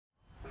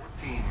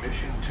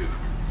to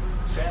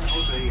San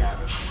Jose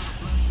Avenue.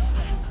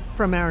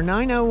 From our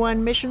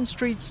 901 Mission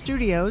Street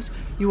studios,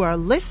 you are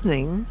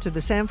listening to the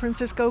San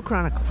Francisco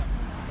Chronicle.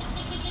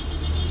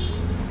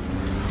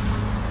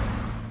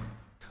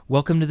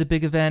 Welcome to The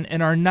Big Event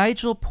and our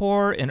Nigel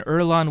Poor and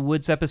Earlonne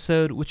Woods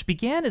episode, which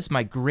began as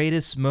my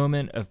greatest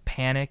moment of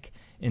panic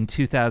in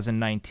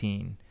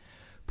 2019.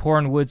 Poor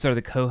and Woods are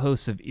the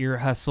co-hosts of Ear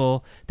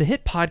Hustle, the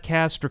hit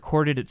podcast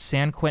recorded at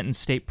San Quentin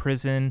State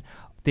Prison.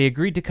 They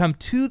agreed to come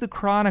to the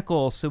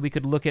Chronicle so we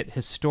could look at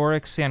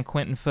historic San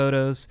Quentin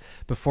photos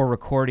before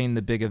recording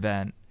The Big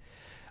Event.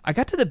 I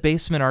got to the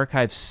basement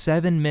archive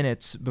 7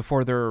 minutes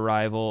before their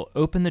arrival,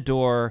 opened the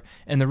door,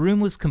 and the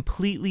room was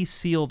completely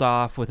sealed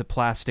off with a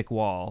plastic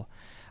wall.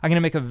 I'm going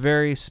to make a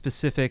very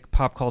specific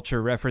pop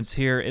culture reference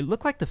here. It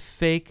looked like the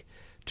fake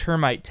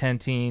termite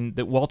tenting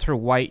that Walter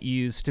White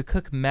used to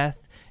cook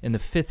meth in the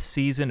 5th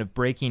season of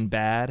Breaking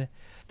Bad.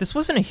 This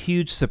wasn't a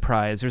huge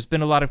surprise. There's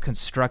been a lot of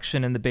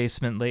construction in the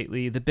basement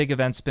lately. The Big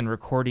Event's been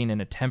recording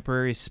in a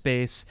temporary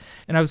space,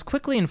 and I was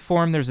quickly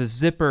informed there's a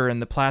zipper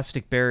in the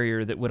plastic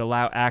barrier that would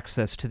allow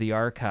access to the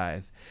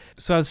archive.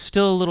 So I was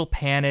still a little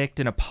panicked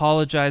and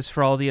apologized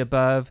for all the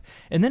above,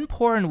 and then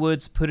Poor and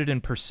Woods put it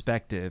in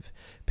perspective.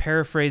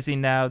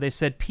 Paraphrasing now, they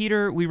said,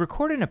 "Peter, we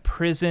record in a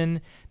prison.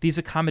 These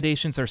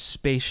accommodations are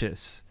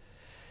spacious."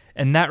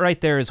 And that right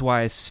there is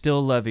why I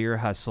still love Ear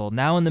Hustle,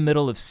 now in the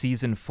middle of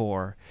Season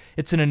 4.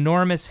 It's an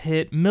enormous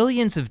hit,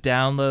 millions of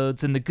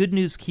downloads, and the good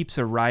news keeps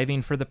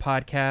arriving for the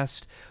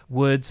podcast.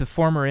 Woods, a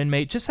former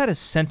inmate, just had a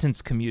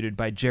sentence commuted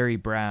by Jerry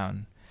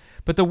Brown.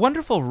 But the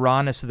wonderful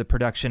rawness of the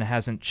production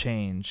hasn't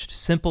changed.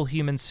 Simple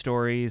human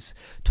stories,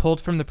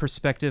 told from the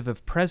perspective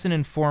of present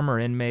and former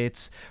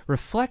inmates,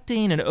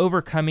 reflecting and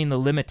overcoming the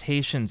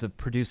limitations of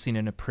producing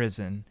in a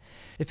prison.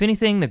 If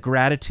anything, the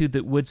gratitude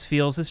that Woods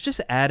feels is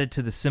just added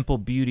to the simple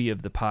beauty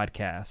of the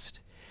podcast.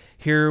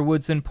 Here,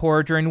 Woods and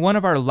Poor, during one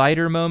of our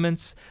lighter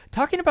moments,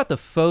 talking about the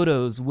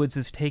photos Woods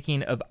is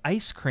taking of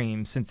ice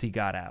cream since he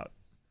got out.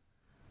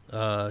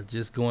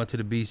 Just going to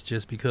the beach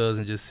just because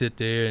and just sit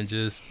there and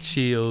just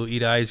chill,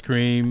 eat ice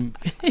cream.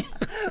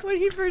 When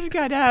he first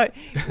got out,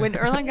 when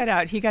Earlonne got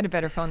out, he got a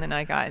better phone than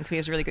I got, and so he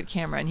has a really good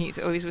camera, and he's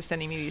always was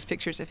sending me these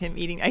pictures of him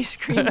eating ice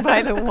cream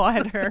by the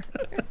water.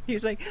 He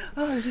was like,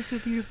 "Oh, it's just so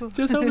beautiful."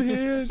 Just over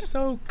here,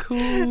 so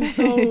cool,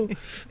 so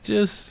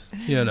just,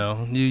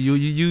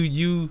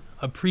 you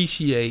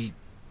appreciate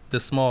the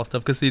small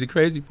stuff. Because, see, the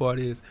crazy part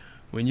is,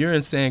 when you're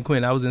in San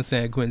Quentin, I was in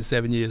San Quentin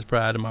 7 years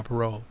prior to my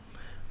parole,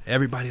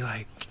 everybody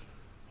like,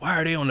 why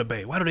are they on the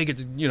bay? Why do they get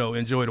to,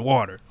 enjoy the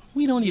water?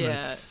 We don't even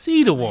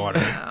see the water.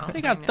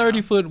 They got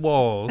 30-foot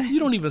walls. You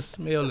don't even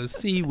smell the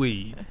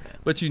seaweed.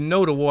 But you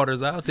know the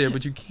water's out there,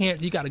 but you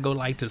can't. You got to go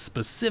like to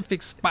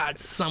specific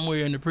spots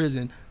somewhere in the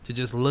prison to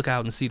just look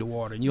out and see the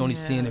water. And you're only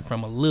seeing it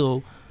from a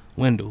little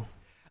window.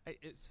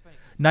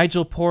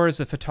 Nigel Poor is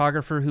a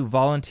photographer who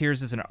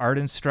volunteers as an art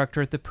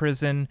instructor at the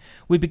prison.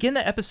 We begin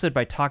the episode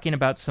by talking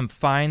about some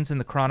finds in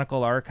the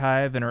Chronicle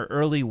archive and her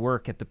early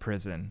work at the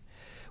prison.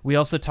 We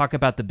also talk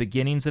about the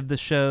beginnings of the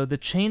show, the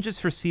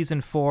changes for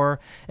Season 4,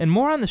 and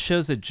more on the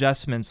show's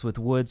adjustments with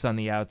Woods on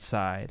the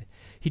outside.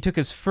 He took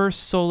his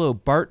first solo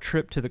BART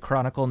trip to the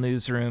Chronicle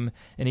newsroom,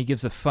 and he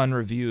gives a fun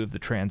review of the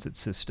transit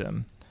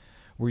system.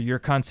 We're your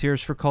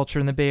concierge for culture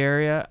in the Bay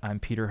Area. I'm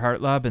Peter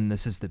Hartlaub, and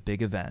this is The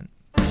Big Event.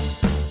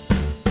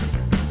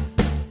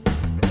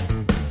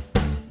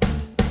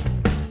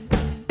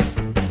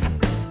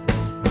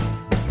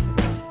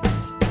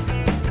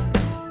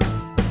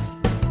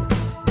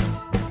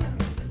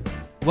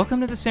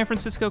 Welcome to the San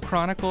Francisco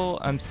Chronicle.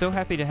 I'm so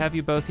happy to have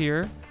you both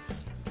here.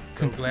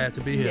 So glad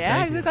to be here. Yeah,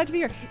 Thank I'm you. so glad to be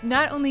here.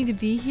 Not only to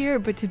be here,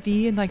 but to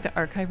be in the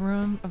archive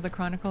room of the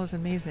Chronicle is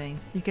amazing.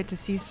 You get to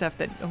see stuff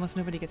that almost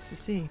nobody gets to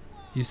see.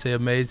 You say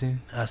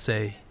amazing, I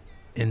say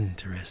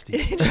interesting.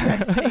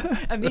 Interesting.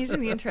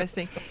 Amazingly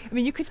interesting. I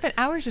mean, you could spend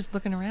hours just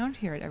looking around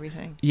here at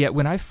everything. Yeah,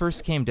 when I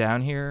first came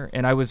down here,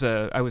 and I was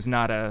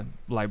not a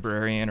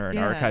librarian or an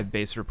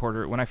archive-based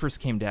reporter. When I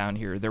first came down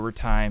here, there were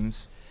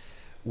times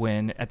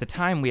when, at the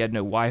time, we had no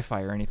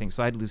Wi-Fi or anything,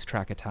 so I'd lose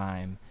track of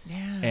time.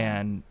 Yeah.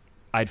 And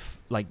I'd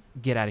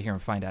get out of here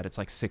and find out it's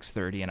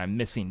 6:30 and I'm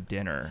missing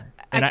dinner.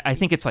 And I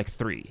think it's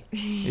 3.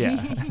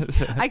 Yeah.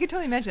 I could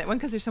totally imagine that. One,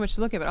 because there's so much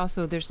to look at, but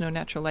also there's no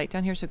natural light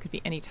down here, so it could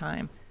be any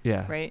time.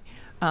 Yeah. Right?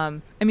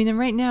 And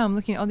right now I'm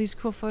looking at all these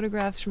cool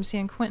photographs from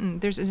San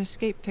Quentin. There's an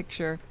escape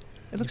picture.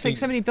 It looks like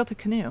somebody built a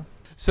canoe.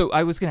 So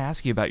I was going to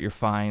ask you about your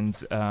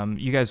finds.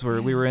 You guys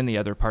we were in the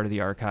other part of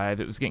the archive.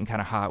 It was getting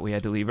kind of hot. We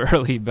had to leave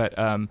early, but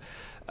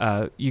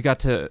you got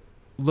to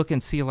look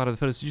and see a lot of the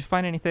photos. Did you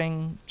find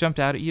anything jumped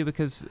out at you?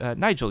 Because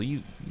Nigel,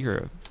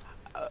 you're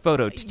a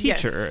photo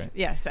teacher.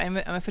 Yes, I'm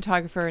a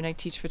photographer and I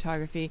teach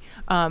photography.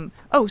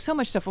 So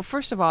much stuff. Well,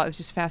 first of all, I was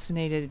just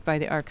fascinated by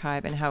the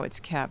archive and how it's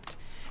kept,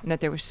 and that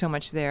there was so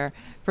much there.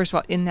 First of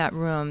all, in that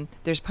room,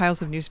 there's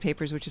piles of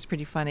newspapers, which is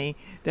pretty funny,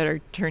 that are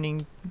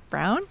turning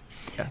brown.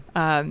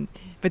 Yeah.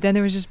 But then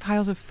there was just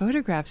piles of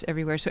photographs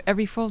everywhere. So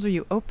every folder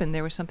you opened,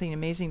 there was something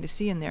amazing to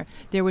see in there.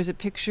 There was a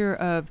picture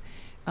of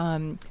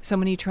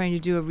somebody trying to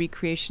do a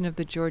recreation of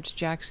the George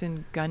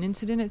Jackson gun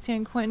incident at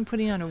San Quentin,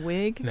 putting on a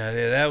wig. Now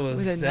that was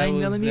With a that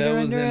 9mm was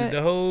under in it?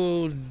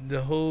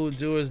 the whole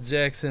George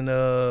Jackson.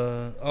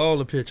 All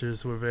the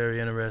pictures were very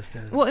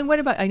interesting. Well, and what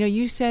about, I know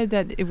you said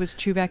that it was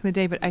true back in the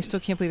day, but I still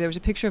can't believe there was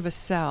a picture of a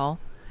cell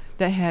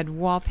that had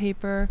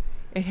wallpaper.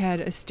 It had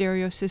a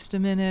stereo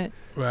system in it.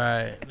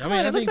 Right. Come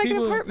on, it looked like an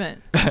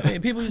apartment.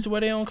 People used to wear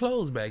their own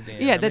clothes back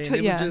then. Yeah, that's what.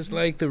 It was just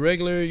like the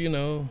regular,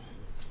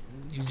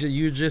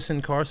 you're just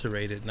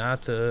incarcerated,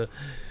 not the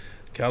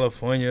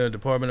California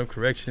Department of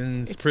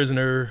Corrections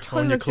prisoner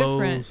Totally on your looked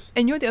different. clothes.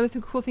 And you know what the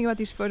other cool thing about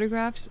these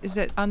photographs is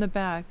that on the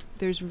back,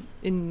 there's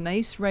in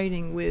nice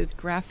writing with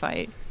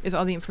graphite is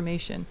all the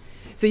information.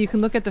 So you can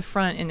look at the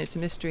front and it's a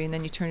mystery, and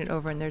then you turn it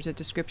over and there's a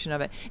description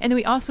of it. And then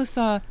we also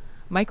saw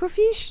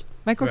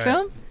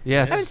microfilm.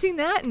 Yes. I haven't seen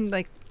that in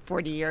like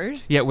 40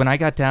 years. Yeah, when I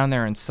got down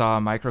there and saw a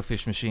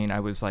microfiche machine,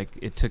 I was like,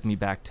 it took me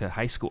back to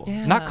high school.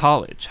 Yeah. Not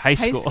college, high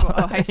school.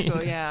 Oh, high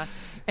school, yeah.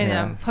 And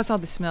Yeah. plus all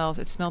the smells.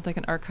 It smelled like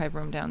an archive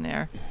room down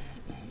there.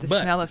 The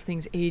But smell of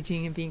things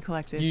aging and being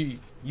collected.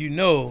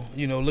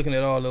 Looking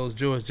at all those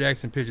George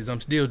Jackson pictures,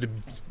 I'm still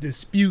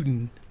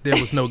disputing there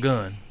was no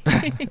gun.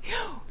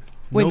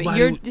 Wait a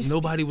minute,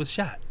 Nobody was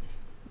shot.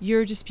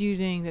 You're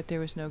disputing that there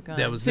was no gun.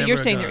 There was so never you're a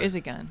saying gun. there is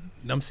a gun.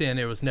 I'm saying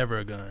there was never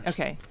a gun.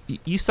 Okay.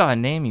 You saw a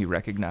name you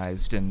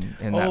recognized in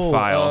that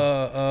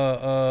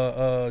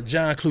file.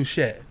 John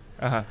Cluchette.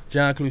 Uh-huh.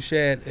 John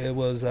Cluchette. It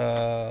was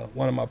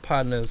one of my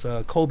partners,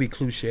 Kobe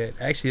Cluchette.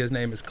 Actually, his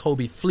name is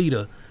Kobe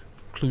Fleeta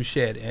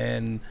Cluchette,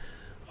 and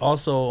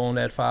also on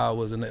that file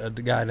was a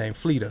guy named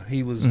Fleeta.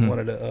 He was one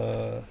of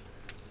the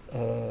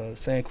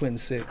San Quentin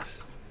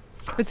Six.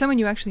 But someone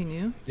you actually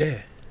knew?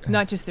 Yeah.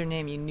 Not just their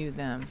name, you knew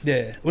them.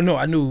 Yeah. Well, no,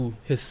 I knew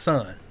his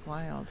son,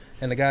 Wild.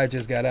 and the guy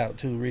just got out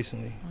too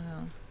recently.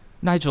 Wow.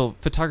 Nigel,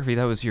 photography,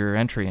 that was your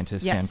entry into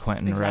San Yes,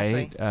 Quentin,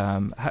 exactly.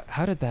 right?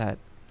 How did that,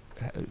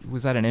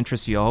 was that an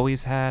interest you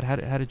always had?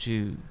 How did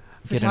you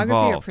get Photography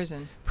involved? or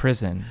prison?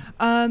 Prison.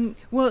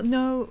 Well,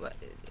 no.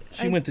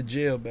 She went to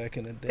jail back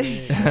in the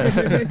day.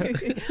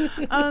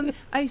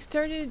 I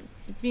started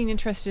being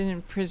interested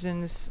in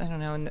prisons, I don't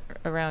know,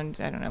 around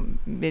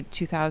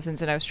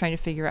mid-2000s, and I was trying to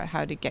figure out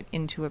how to get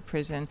into a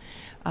prison.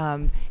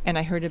 And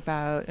I heard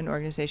about an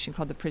organization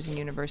called the Prison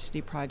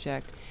University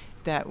Project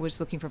that was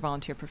looking for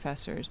volunteer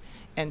professors.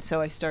 And so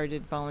I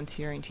started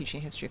volunteering, teaching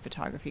a history of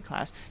photography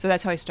class. So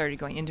that's how I started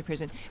going into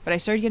prison. But I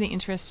started getting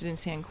interested in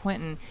San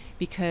Quentin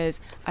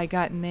because I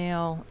got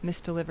mail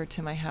misdelivered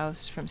to my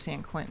house from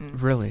San Quentin.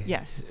 Really?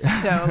 Yes.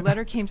 So a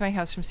letter came to my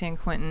house from San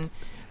Quentin.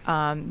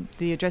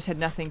 The address had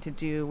nothing to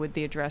do with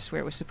the address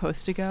where it was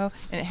supposed to go,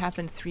 and it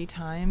happened 3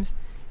 times.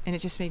 And it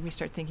just made me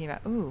start thinking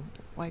about,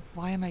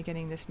 why am I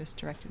getting this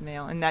misdirected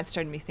mail? And that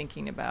started me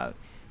thinking about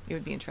it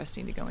would be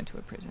interesting to go into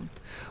a prison.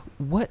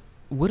 What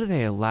do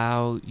they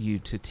allow you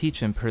to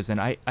teach in prison?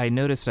 I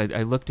noticed,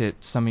 I looked at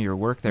some of your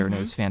work there, and it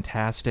was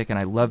fantastic, and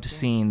I loved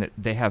seeing that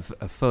they have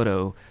a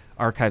photo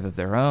archive of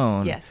their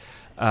own.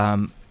 Yes.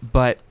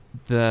 But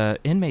the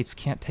inmates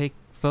can't take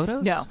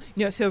photos?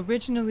 No. So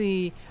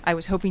originally, I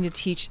was hoping to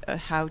teach a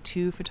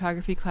how-to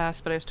photography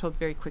class, but I was told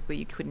very quickly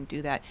you couldn't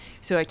do that.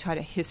 So I taught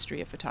a history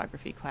of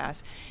photography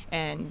class,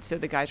 and so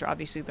the guys were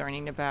obviously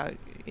learning about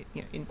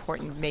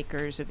important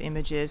makers of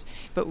images.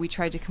 But we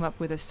tried to come up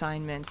with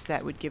assignments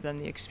that would give them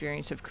the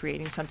experience of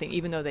creating something,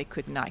 even though they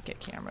could not get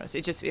cameras.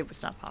 It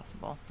was not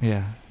possible.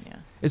 Yeah. Yeah.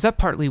 Is that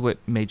partly what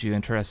made you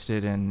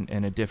interested in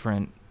a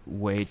different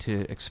way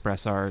to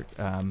express art,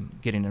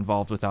 getting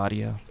involved with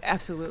audio?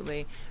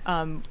 Absolutely.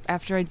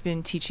 After I'd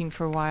been teaching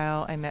for a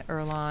while, I met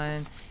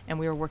Erlon, and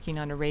we were working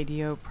on a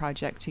radio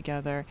project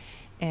together.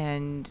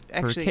 And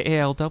actually, for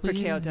KALW? For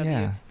KALW.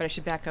 Yeah. But I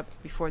should back up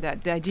before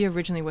that. The idea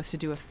originally was to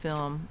do a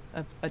film,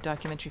 a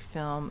documentary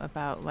film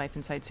about life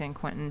inside San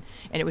Quentin,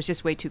 and it was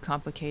just way too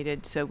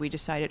complicated. So we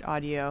decided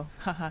audio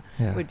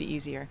would be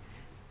easier.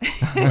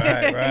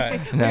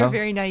 Right. We were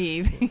very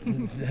naive.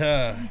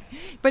 Yeah.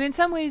 But in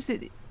some ways,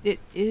 it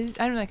is.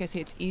 I don't know. Like I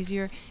say, it's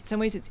easier. In some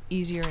ways, it's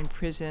easier in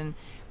prison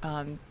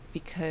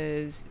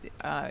because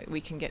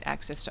we can get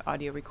access to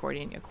audio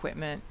recording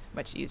equipment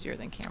much easier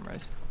than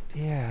cameras.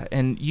 Yeah,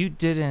 and you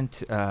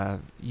didn't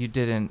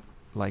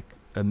like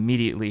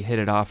immediately hit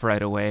it off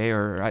right away,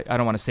 or I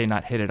don't want to say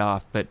not hit it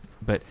off, but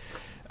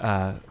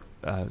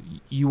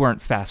you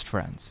weren't fast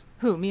friends.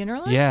 Who, me and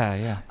Erlon?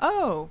 Yeah.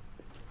 Oh,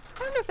 I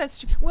don't know if that's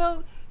true.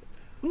 Well,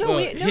 no, Well,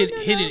 no.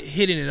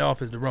 hitting it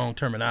off is the wrong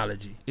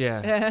terminology.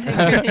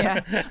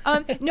 Yeah.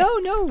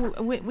 No.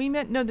 We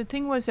met. No, the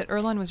thing was that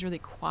Erlon was really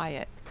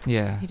quiet.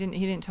 Yeah. He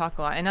didn't talk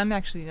a lot, and I'm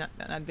actually not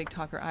a big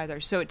talker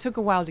either. So it took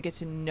a while to get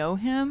to know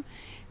him,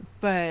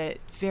 but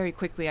very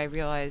quickly I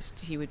realized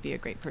he would be a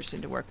great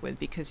person to work with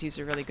because he's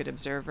a really good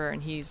observer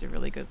and he's a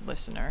really good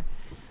listener,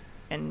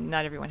 and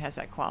not everyone has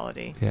that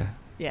quality.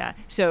 Yeah.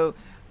 So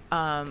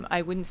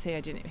I wouldn't say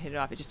I didn't hit it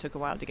off. It just took a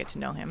while to get to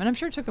know him, and I'm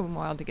sure it took him a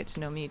while to get to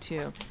know me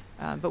too.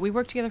 But we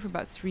worked together for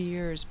about 3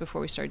 years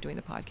before we started doing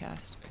the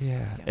podcast.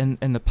 Yeah.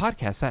 And the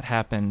podcast, that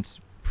happened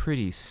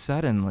pretty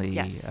suddenly.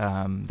 Yes.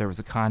 There was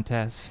a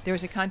contest. There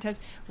was a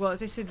contest. Well,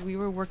 as I said, we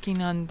were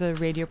working on the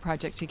radio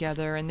project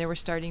together, and there were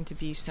starting to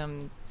be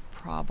some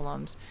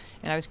problems,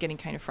 and I was getting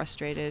kind of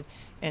frustrated.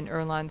 And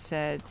Erlon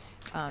said,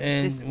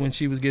 when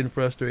she was getting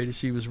frustrated,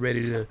 she was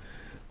ready to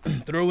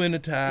throw in the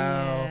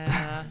towel,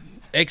 yeah.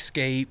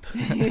 escape,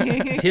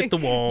 hit the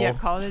wall. Yeah,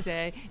 call it a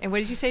day. And what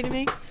did you say to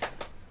me?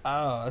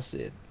 I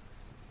said,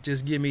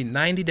 just give me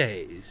 90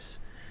 days,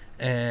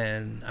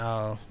 and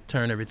I'll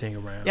turn everything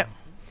around. Yep.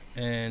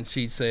 And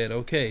she said,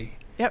 okay.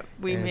 Yep,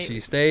 She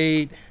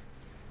stayed,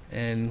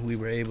 and we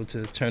were able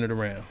to turn it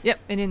around. Yep,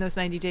 and in those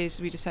 90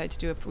 days, we decided to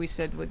do it. We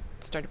said we'd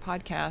start a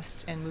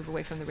podcast and move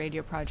away from the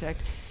radio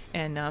project.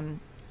 And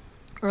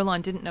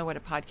Erlon didn't know what a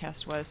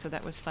podcast was, so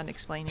that was fun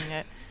explaining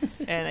it.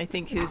 And I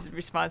think his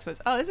response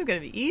was, "Oh, this is going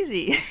to be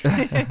easy."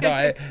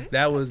 No,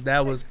 that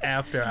was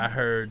after I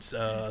heard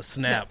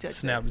Snap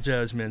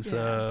Judgments,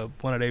 Yeah.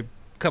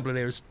 couple of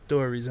their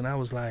stories, and I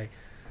was like,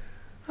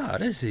 "Oh,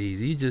 that's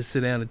easy. You just sit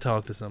down and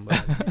talk to somebody.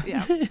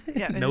 yeah.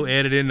 No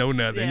editing, no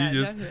nothing. Yeah,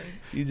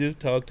 You just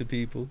talk to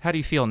people." How do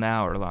you feel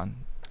now, Erlon?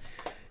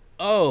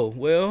 Oh,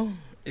 well,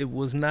 it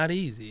was not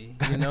easy.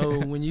 You know,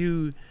 when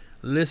you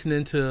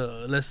listening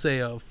to, let's say,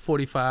 a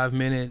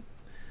 45-minute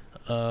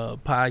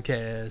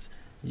podcast,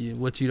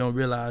 what you don't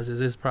realize is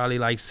it's probably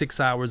like 6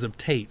 hours of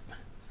tape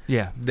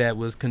Yeah. that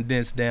was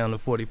condensed down to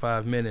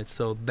 45 minutes.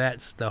 So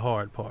that's the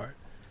hard part.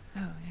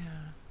 Oh, yeah.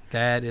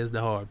 That is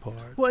the hard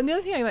part. Well, and the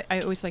other thing I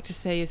always like to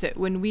say is that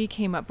when we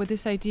came up with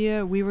this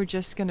idea, we were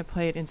just going to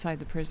play it inside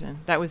the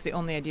prison. That was the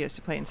only idea, is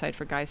to play inside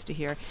for guys to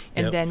hear.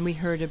 And Yep. then we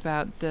heard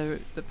about the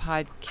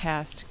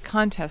podcast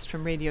contest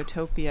from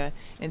Radiotopia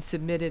and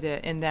submitted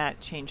it, and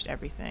that changed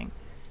everything.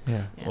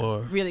 Yeah. Yeah.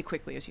 Or really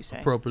quickly, as you say.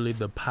 appropriately,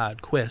 the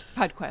PodQuest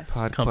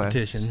PodQuest.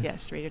 competition.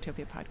 Yes,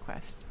 Radiotopia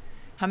PodQuest.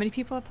 How many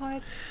people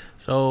applied?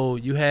 So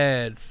you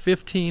had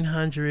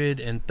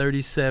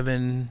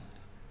 1,537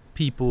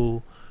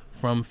 people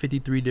from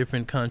 53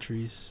 different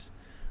countries,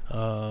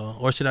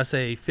 or should I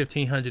say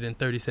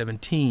 1,537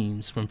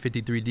 teams from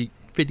 53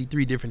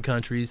 different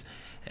countries,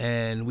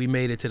 and we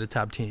made it to the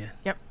top 10.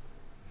 Yep.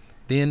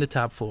 Then the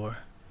top 4.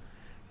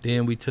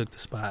 Then we took the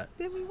spot.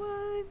 Then we won.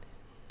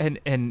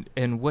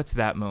 And what's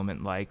that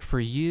moment like for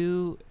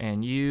you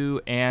and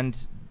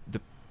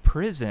the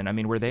prison? I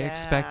mean, were they Yeah.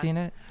 expecting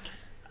it?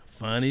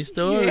 Funny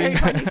story. Yeah,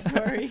 funny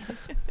story.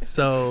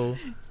 So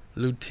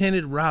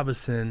Lieutenant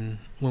Robinson,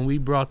 when we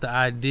brought the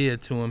idea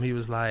to him, he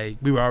was like,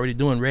 we were already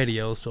doing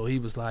radio, so he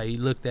was like, he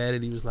looked at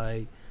it, he was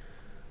like,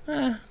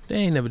 they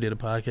ain't never did a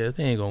podcast,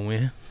 they ain't gonna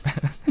win.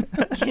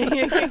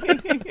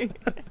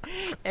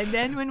 And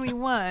then when we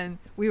won,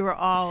 we were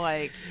all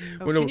like,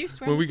 can you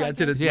swear when on we this got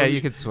to the podcast? Yeah,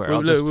 you could swear. Well,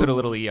 I'll just look, put a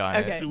little E on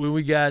Okay. it. When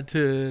we got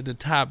to the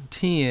top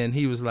 10,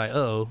 he was like,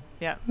 oh.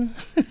 Yeah.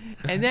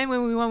 And then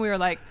when we won, we were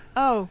like,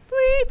 oh,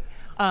 bleep.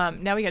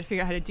 Now we got to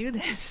figure out how to do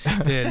this.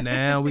 Then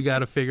now we got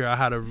to figure out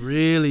how to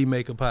really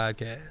make a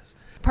podcast.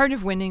 Part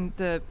of winning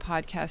the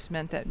podcast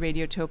meant that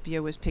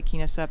Radiotopia was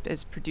picking us up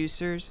as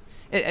producers,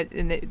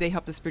 and they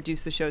helped us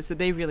produce the show, so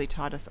they really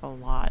taught us a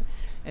lot.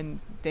 And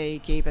they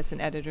gave us an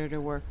editor to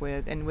work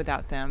with, and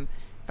without them,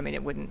 I mean,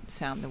 it wouldn't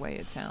sound the way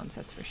it sounds,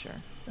 that's for sure.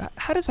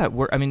 How does that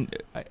work? I mean,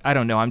 I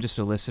don't know. I'm just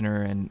a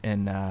listener,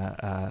 and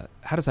how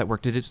does that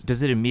work?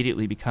 Does it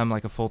immediately become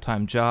like a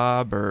full-time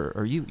job,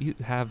 or you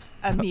have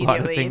a lot of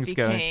Immediately, things it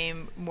going?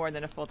 became more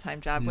than a full-time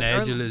job. When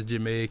Nigel is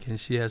Jamaican.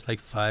 She has like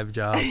 5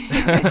 jobs.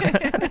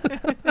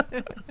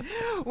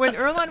 When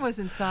Erlon was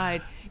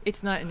inside,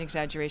 it's not an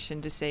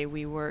exaggeration to say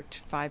we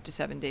worked 5 to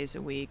 7 days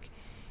a week,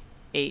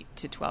 8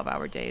 to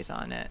 12-hour days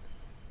on it.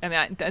 I mean,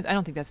 I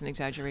don't think that's an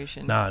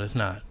exaggeration. Nah, that's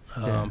not.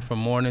 Yeah. From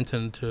morning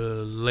to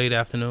late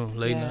afternoon,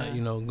 late Yeah.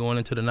 night, going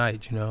into the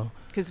night,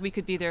 Because we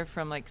could be there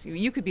from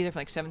you could be there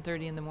from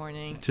 7:30 in the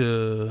morning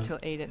to till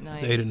 8 at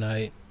night. 8 at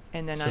night.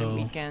 And then So- on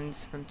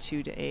weekends from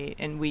 2 to 8,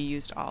 and we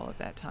used all of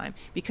that time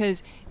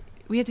because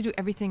we had to do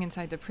everything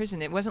inside the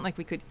prison. It wasn't like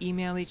we could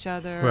email each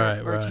other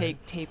or Right.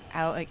 take tape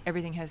out. Like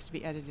everything has to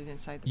be edited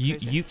inside the You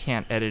prison. you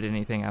can't edit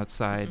anything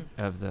outside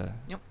of the.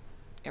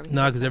 Everything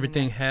No, has because to be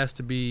everything there. has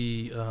to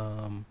be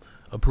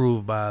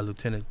approved by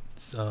Lieutenant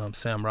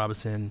Sam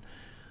Robinson,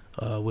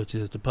 which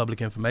is the public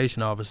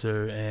information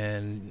officer,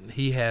 and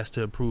he has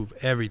to approve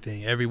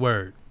everything, every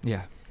word,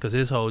 Yeah. because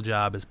his whole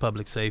job is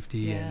public safety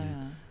Yeah.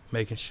 and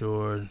making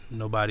sure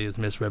nobody is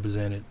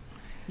misrepresented.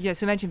 Yeah,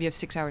 so imagine if you have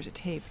 6 hours of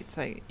tape. It's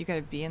like you got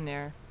to be in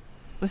there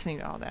listening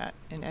to all that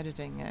and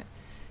editing it.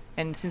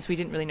 And since we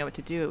didn't really know what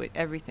to do,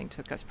 everything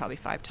took us probably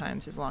 5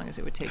 times as long as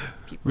it would take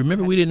people.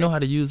 Remember, who we had didn't know how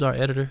experience. to use our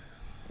editor?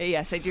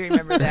 Yes, I do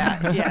remember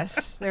that.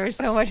 Yes, there was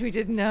so much we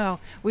didn't know.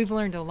 We've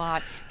learned a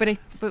lot. But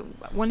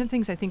one of the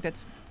things I think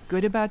that's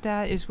good about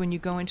that is when you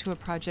go into a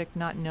project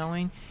not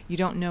knowing, you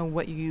don't know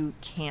what you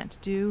can't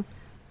do.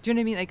 Do you know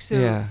what I mean? Like, so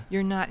Yeah.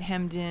 you're not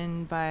hemmed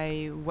in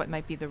by what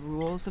might be the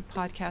rules of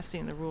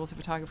podcasting, the rules of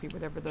photography,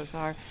 whatever those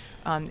are.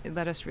 It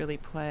let us really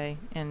play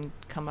and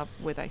come up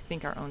with, I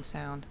think, our own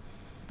sound.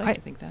 I'd like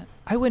to think that.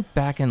 I went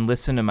back and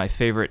listened to my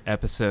favorite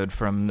episode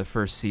from the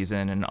first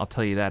season, and I'll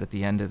tell you that at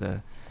the end of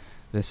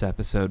this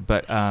episode.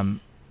 But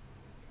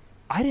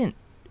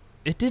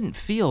it didn't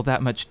feel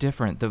that much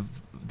different. The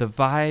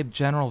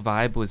general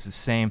vibe was the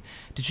same.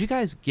 Did you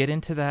guys get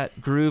into that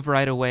groove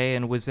right away?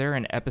 And was there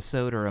an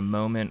episode or a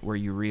moment where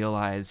you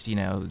realized,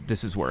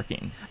 this is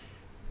working?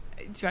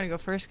 Do you want to go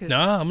first? No,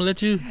 I'm gonna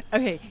let you.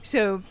 Okay,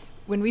 so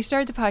when we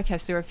started the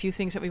podcast, there were a few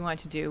things that we wanted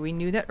to do. We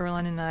knew that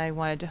Earlonne and I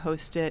wanted to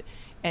host it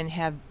and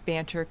have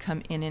banter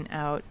come in and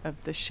out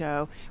of the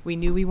show. We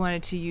knew we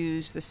wanted to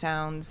use the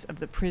sounds of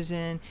the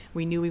prison.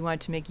 We knew we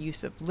wanted to make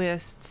use of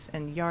lists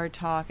and yard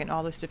talk and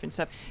all this different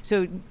stuff.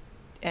 So,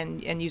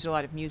 and use a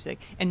lot of music.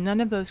 And none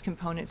of those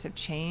components have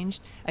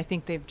changed. I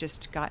think they've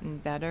just gotten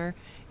better.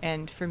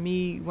 And for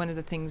me, one of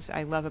the things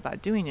I love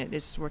about doing it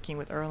is working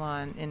with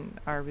Earlonne in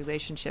our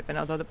relationship. And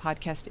although the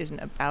podcast isn't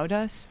about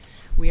us,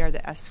 we are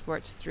the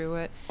escorts through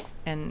it.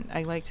 And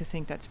I like to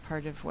think that's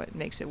part of what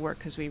makes it work,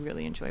 because we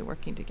really enjoy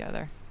working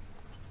together.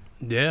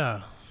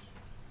 Yeah.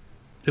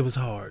 It was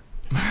hard.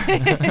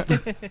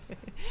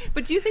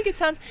 But do you think it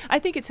sounds... I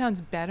think it sounds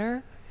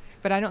better,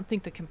 but I don't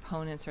think the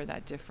components are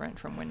that different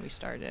from when we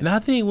started. And I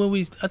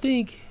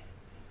think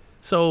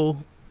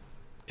so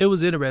it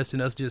was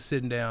interesting, us just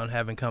sitting down,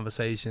 having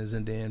conversations,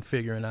 and then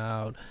figuring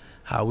out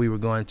how we were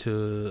going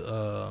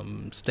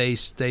to stay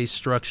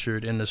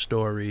structured in the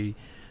story,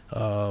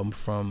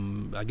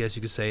 from, I guess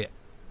you could say,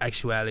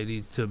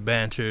 actuality to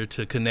banter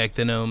to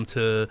connecting them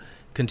to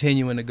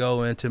continuing to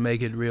go and to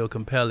make it real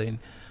compelling.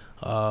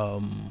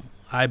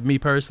 Me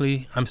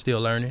personally, I'm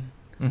still learning,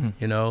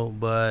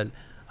 but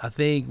I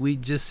think we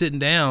just sitting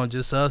down,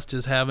 just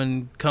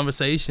having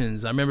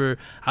conversations. I remember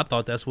I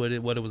thought that's what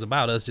it was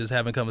about, us just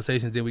having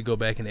conversations. Then we go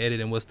back and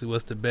edit, and what's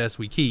the best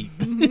we keep.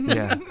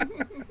 Yeah.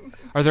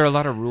 Are there a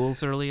lot of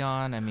rules early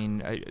on? I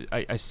mean,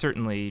 I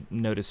certainly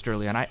noticed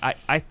early on.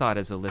 I thought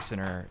as a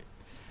listener,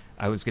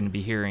 I was going to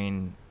be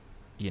hearing,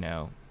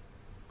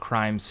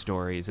 crime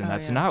stories, and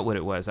that's not what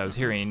it was. I was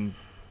hearing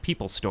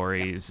people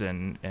stories,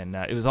 and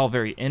it was all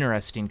very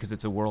interesting because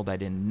it's a world I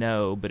didn't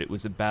know, but it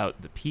was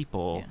about the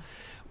people. Yeah.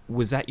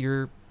 Was that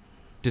your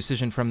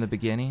decision from the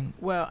beginning?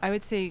 Well, I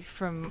would say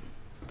from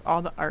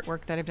all the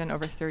artwork that I've done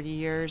over 30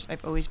 years,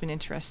 I've always been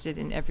interested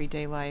in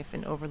everyday life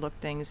and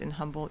overlooked things and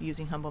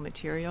using humble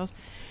materials.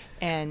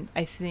 And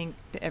I think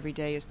the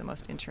everyday is the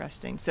most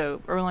interesting.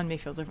 So Earlonne may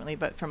feel differently,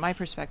 but from my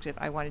perspective,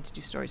 I wanted to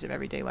do stories of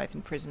everyday life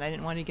in prison. I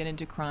didn't want to get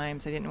into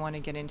crimes. I didn't want to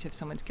get into if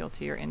someone's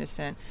guilty or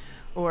innocent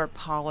or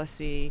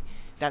policy.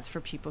 That's for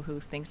people who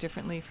think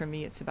differently. For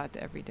me, it's about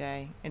the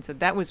everyday. And so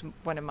that was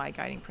one of my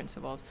guiding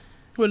principles.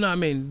 Well, no, I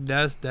mean,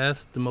 that's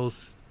the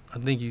most, I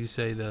think you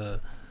say the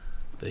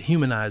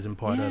humanizing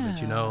part of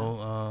it,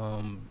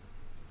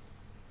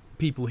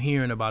 people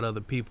hearing about other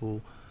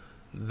people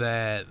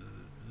that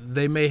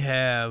they may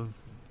have,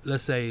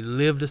 let's say,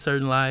 lived a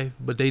certain life,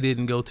 but they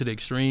didn't go to the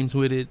extremes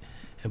with it.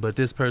 But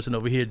this person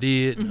over here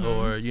did,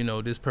 or,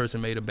 this person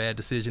made a bad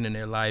decision in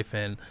their life,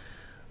 and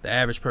the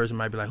average person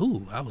might be like,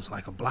 ooh, I was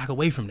like a block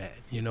away from that,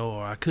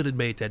 or I could have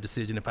made that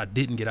decision if I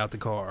didn't get out the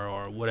car,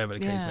 or whatever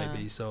the case may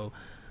be. So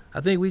I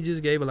think we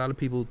just gave a lot of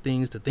people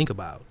things to think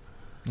about,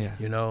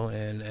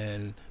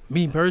 and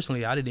me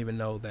personally, I didn't even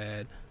know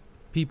that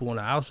people on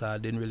the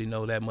outside didn't really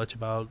know that much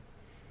about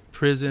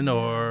prison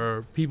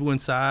or people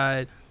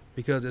inside,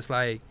 because it's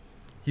like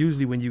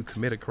usually when you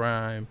commit a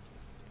crime,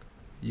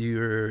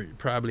 you're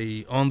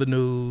probably on the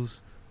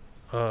news,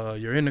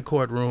 you're in the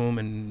courtroom,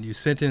 and you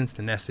sentenced,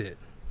 and that's it.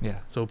 Yeah.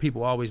 So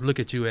people always look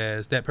at you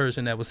as that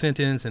person that was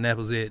sentenced, and that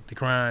was it, the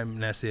crime,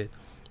 and that's it.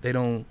 They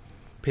don't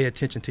pay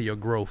attention to your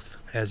growth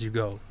as you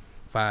go.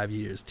 5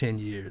 years, 10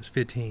 years,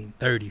 15,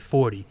 30,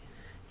 40,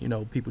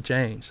 people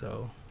change.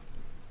 So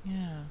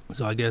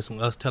I guess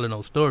when us telling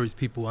those stories,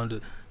 people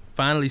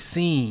finally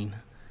seen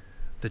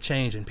the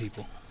change in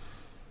people.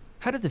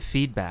 How did the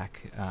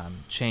feedback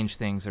change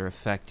things or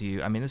affect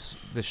you? I mean,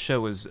 this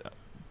show was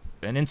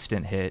an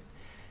instant hit,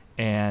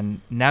 and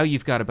now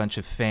you've got a bunch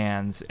of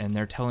fans, and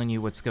they're telling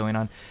you what's going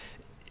on.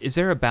 Is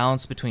there a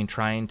balance between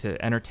trying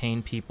to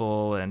entertain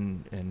people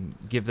and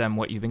give them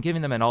what you've been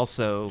giving them, and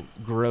also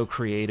grow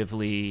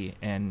creatively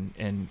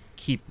and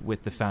keep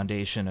with the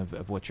foundation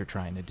of what you're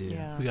trying to do?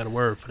 Yeah. We got a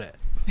word for that.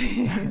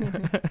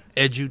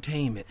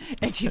 Edutainment.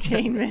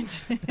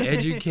 Edutainment.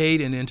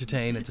 Educate and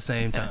entertain at the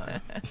same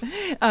time.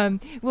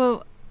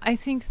 Well, I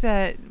think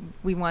that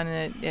we want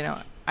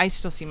to, I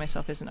still see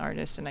myself as an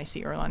artist, and I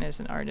see Earlonne as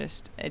an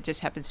artist. It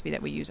just happens to be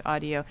that we use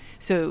audio.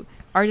 So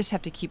artists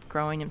have to keep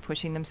growing and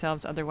pushing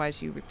themselves.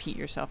 Otherwise, you repeat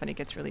yourself, and it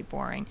gets really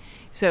boring.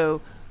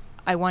 So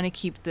I want to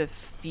keep the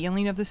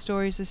feeling of the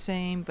stories the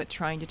same, but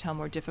trying to tell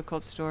more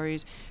difficult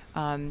stories.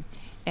 And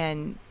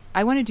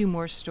I want to do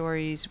more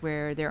stories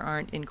where there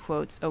aren't, in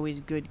quotes,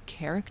 always good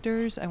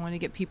characters. I want to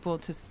get people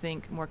to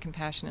think more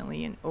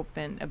compassionately and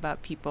open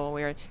about people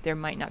where there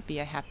might not be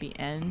a happy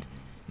end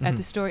at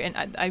the story.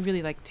 And I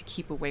really like to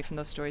keep away from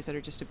those stories that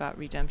are just about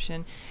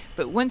redemption.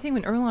 But one thing,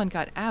 when Earlonne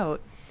got out,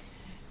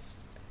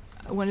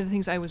 one of the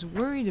things I was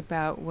worried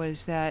about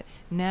was that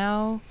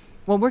now,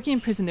 well, working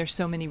in prison, there's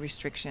so many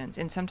restrictions,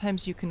 and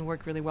sometimes you can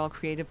work really well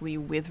creatively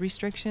with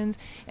restrictions.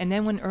 And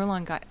then when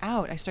Earlonne got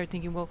out, I started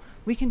thinking, well,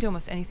 we can do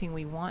almost anything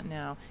we want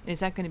now. And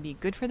is that going to be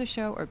good for the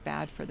show or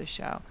bad for the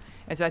show?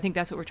 And so I think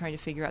that's what we're trying to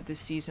figure out this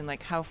season,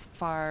 like how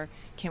far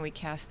can we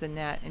cast the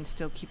net and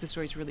still keep the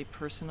stories really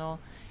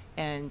personal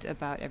and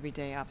about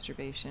everyday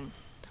observation.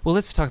 Well,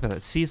 let's talk about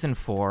that. Season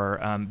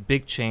 4,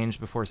 big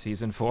change before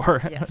season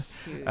 4. Yes,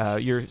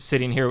 huge. You're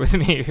sitting here with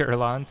me,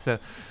 Earlonne. So,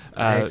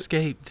 I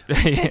escaped.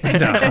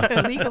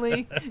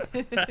 Legally.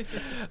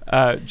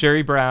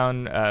 Jerry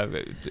Brown,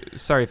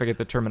 sorry if I get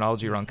the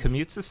terminology wrong,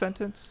 commutes the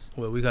sentence?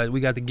 Well, we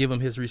got to give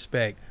him his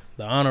respect.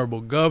 The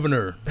Honorable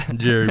Governor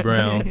Jerry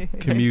Brown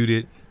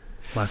commuted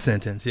my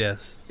sentence,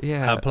 yes.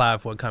 Yeah. I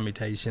applied for a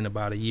commutation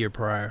about a year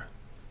prior.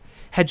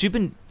 Had you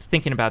been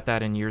thinking about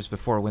that in years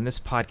before? When this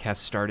podcast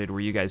started, were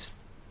you guys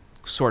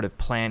sort of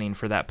planning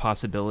for that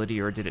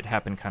possibility, or did it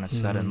happen kind of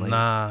suddenly?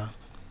 Nah.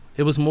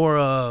 It was more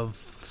of,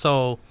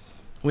 so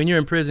when you're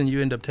in prison,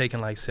 you end up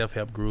taking like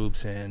self-help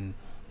groups and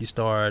you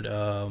start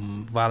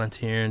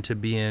volunteering to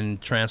be in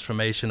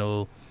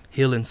transformational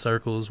healing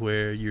circles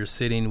where you're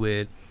sitting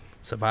with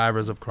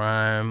survivors of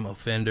crime,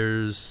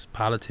 offenders,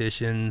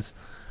 politicians,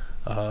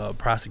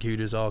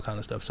 prosecutors, all kind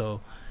of stuff. So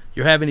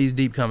you're having these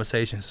deep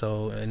conversations.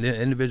 So, and the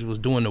individuals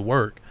doing the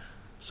work.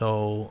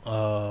 So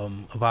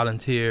a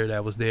volunteer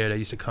that was there that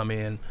used to come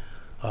in,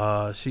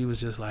 she was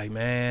just like,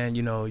 man,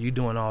 you know, you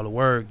doing all the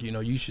work, you know,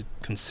 you should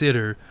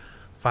consider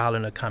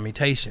filing a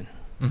commutation.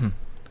 Mm-hmm.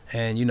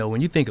 And, you know,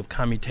 when you think of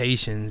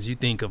commutations, you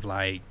think of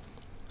like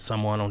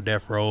someone on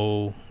death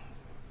row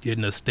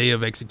getting a stay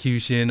of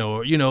execution,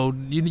 or, you know,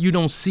 you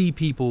don't see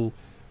people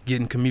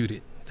getting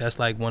commuted. That's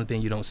like one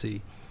thing you don't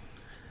see.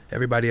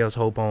 Everybody else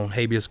hope on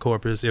habeas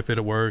corpus, if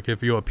it'll work,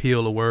 if your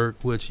appeal will work,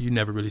 which you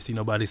never really see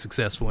nobody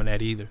successful in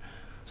that either.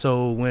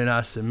 So when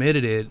I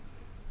submitted it,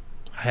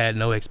 I had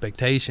no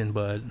expectation,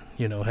 but,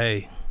 you know,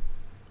 hey,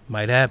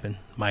 might happen,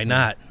 might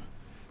not.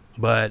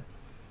 But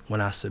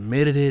when I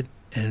submitted it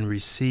and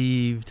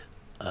received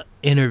an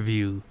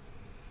interview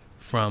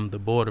from the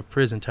Board of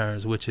Prison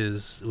Terms, which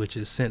is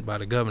sent by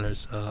the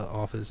governor's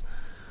office,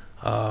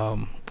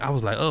 I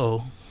was like,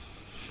 oh.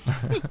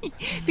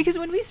 Because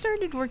when we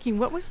started working,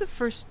 what was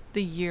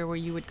the year where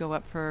you would go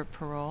up for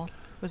parole?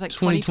 It was like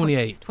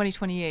 2028.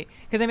 2028.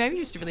 Because I mean, I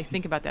used to really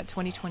think about that.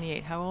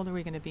 2028. How old are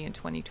we going to be in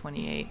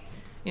 2028?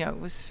 You know, it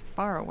was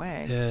far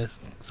away.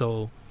 Yes.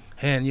 So,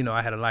 and you know,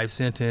 I had a life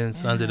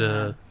sentence under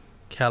the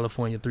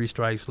California 3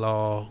 strikes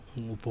law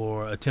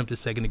for attempted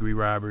second-degree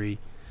robbery.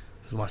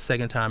 It was my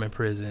second time in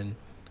prison,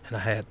 and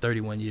I had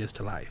 31 years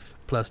to life,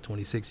 plus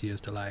 26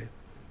 years to life.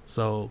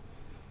 So,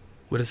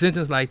 with a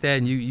sentence like that,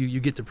 and you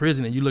get to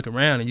prison and you look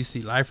around and you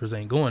see lifers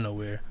ain't going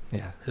nowhere.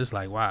 Yeah. It's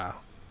like, wow,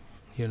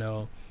 you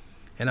know.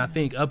 And I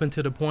think up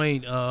until the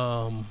point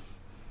Governor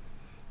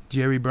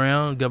Jerry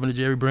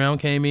Brown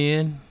came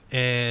in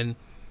and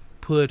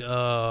put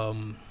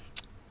the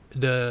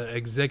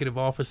executive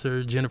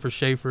officer, Jennifer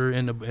Schaefer,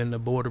 in the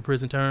Board of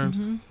Prison Terms.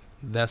 Mm-hmm.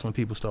 That's when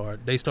people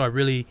start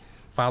really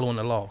following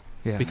the law.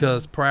 Yeah.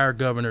 Because prior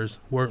governors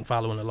weren't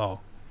following the law.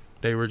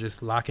 They were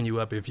just locking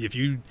you up. If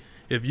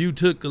you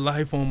took a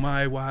life on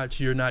my watch,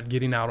 you're not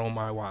getting out on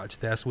my watch.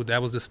 That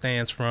was the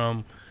stance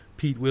from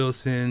Pete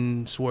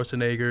Wilson,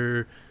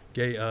 Schwarzenegger,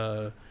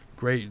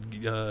 what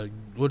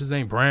is his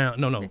name? Brown?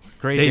 No.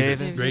 Gray Davis.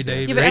 Davis. Gray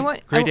Davis. Yeah,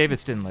 but Gray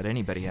Davis didn't let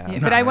anybody out. Yeah,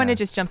 but I want to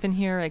just jump in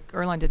here. Like,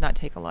 Earlonne did not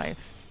take a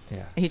life.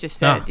 Yeah. He just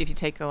said, if you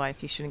take a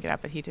life, you shouldn't get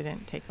out. But he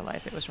didn't take a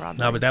life. It was robbery.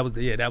 No, but that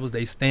was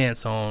their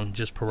stance on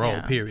just parole.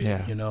 Yeah. Period.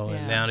 Yeah. You know,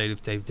 and Yeah. now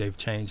they've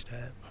changed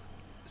that.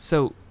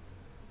 So,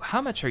 how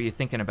much are you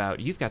thinking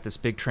about? You've got this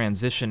big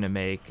transition to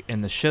make,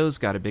 and the show's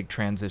got a big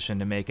transition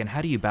to make. And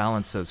how do you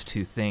balance those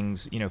two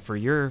things? You know, for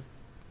your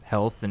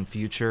health and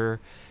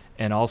future,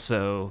 and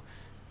also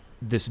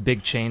this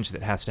big change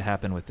that has to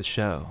happen with the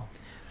show.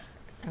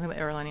 I'm going to let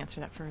Earlonne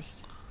answer that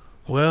first.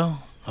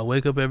 Well, I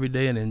wake up every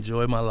day and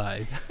enjoy my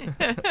life,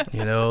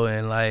 you know,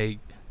 and like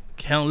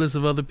countless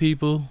of other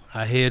people,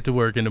 I head to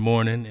work in the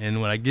morning, and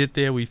when I get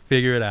there, we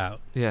figure it out.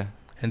 Yeah.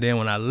 And then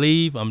when I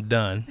leave, I'm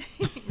done.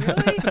 Really?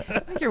 I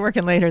think you're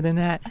working later than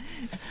that.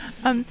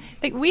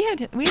 Like we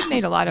had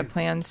made a lot of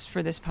plans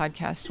for this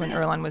podcast when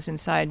Earlonne was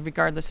inside,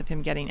 regardless of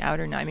him getting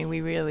out or not. I mean,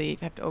 we really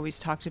have always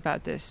talked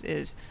about this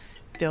is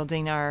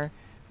building our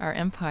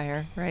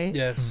empire, right?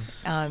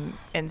 Yes.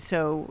 And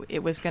so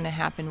it was going to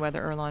happen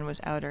whether Earlonne was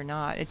out or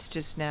not. It's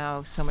just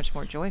now so much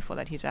more joyful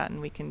that he's out,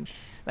 and we can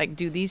like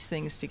do these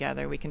things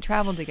together. We can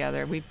travel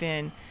together. We've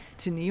been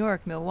to New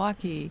York,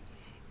 Milwaukee.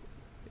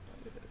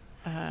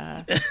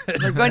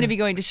 We're going to be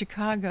going to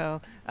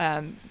Chicago,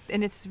 and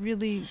it's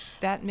really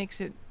that makes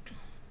it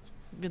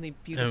really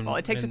beautiful.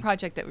 It takes a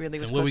project that really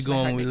was. And where we close to my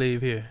going heart. when we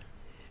leave here?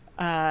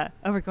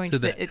 We're going To to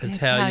the the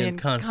Italian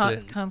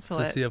consulate.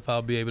 to see if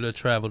I'll be able to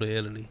travel to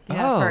Italy.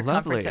 Yeah, Oh, for a lovely.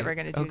 conference that we're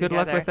going to do Oh, good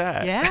luck together. with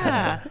that.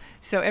 Yeah.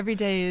 So every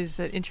day is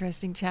an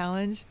interesting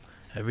challenge.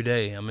 Every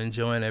day, I'm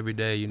enjoying every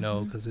day, you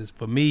know, because it's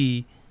for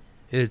me,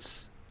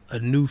 it's a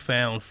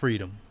newfound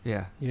freedom.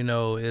 Yeah. You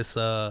know, it's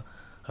a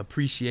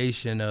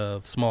appreciation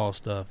of small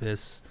stuff.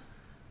 It's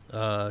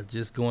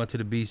just going to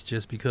the beach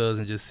just because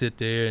and just sit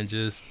there and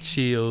just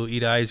chill,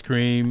 eat ice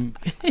cream.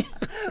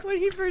 When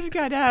he first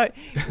got out,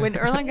 when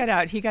Earlonne got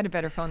out, he got a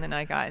better phone than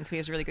I got, and so he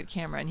has a really good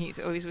camera, and he's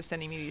always was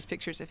sending me these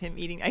pictures of him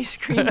eating ice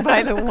cream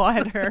by the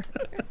water.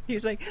 He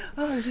was like,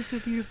 oh, it's just so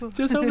beautiful.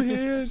 Just over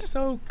here, it's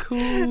so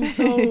cool,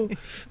 so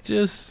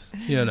just,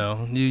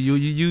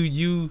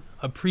 you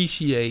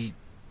appreciate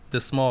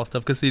the small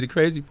stuff. Because, see, the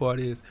crazy part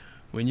is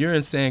when you're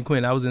in San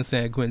Quentin, I was in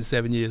San Quentin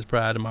 7 years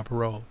prior to my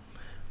parole.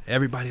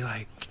 Everybody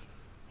like,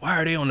 why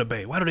are they on the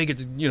bay? Why do they get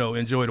to,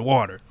 enjoy the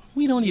water?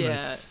 We don't even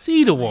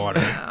see the water.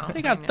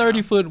 They got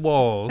 30-foot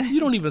walls. You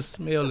don't even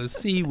smell the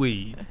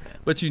seaweed.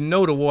 But you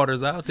know the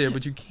water's out there,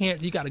 but you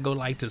got to go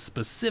like to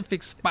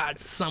specific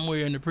spots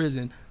somewhere in the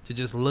prison to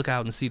just look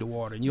out and see the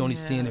water. And you're only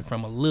seeing it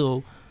from a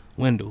little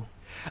window.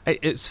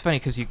 It's funny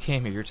because you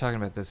came here, you're talking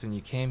about this, and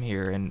you came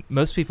here, and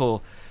most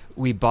people,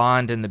 we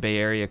bond in the Bay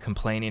Area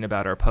complaining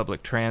about our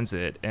public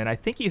transit. And I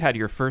think you had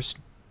your first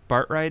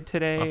BART ride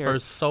today? My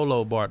first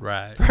solo BART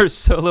ride. First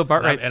solo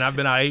BART ride. And I've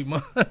been out 8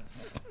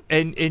 months.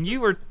 And you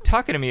were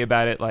talking to me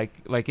about it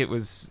like it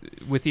was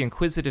with the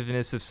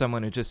inquisitiveness of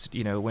someone who just,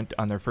 went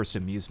on their first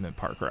amusement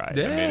park ride.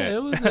 Yeah,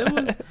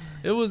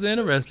 it was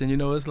interesting.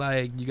 It's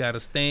like you got to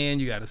stand,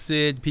 you got to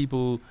sit.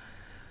 People,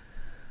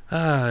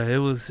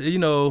 it was,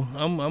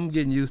 I'm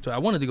getting used to it. I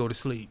wanted to go to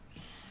sleep.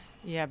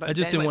 Yeah, but I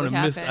just didn't want to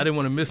miss. I didn't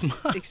want to miss my.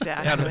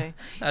 Exactly.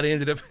 I'd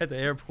ended up at the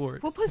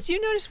airport. Well, plus, do you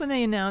notice when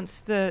they announce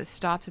the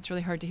stops, it's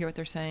really hard to hear what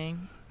they're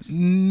saying?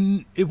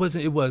 It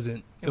wasn't.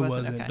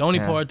 Okay. The only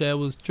part that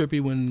was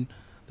trippy when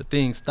the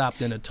thing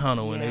stopped in a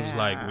tunnel and it was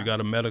like, we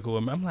got a medical.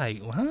 I'm like,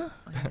 what? I know.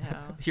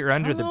 You're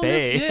under the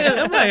bay.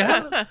 I'm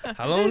like,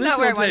 how long is this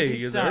going to take?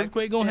 Is the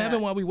earthquake going to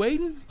happen while we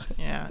waiting?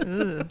 Yeah,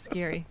 ugh,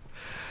 scary.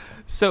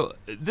 So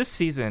this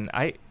season,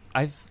 I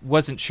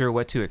wasn't sure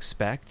what to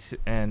expect,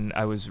 and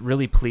I was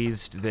really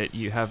pleased that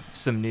you have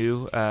some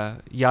new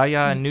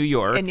Yaya in New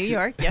York. In New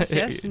York,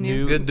 yes.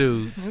 New good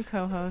dudes. New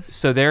co-hosts.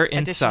 So they're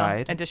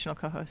inside. Additional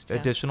co-host. Yeah.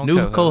 Additional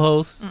new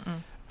co-hosts.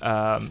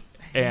 And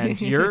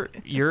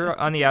you're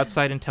on the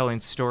outside and telling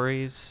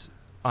stories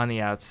on the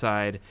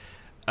outside.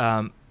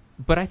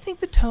 But I think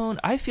the tone,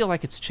 I feel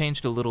like it's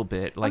changed a little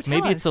bit. Like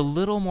maybe it's a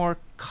little more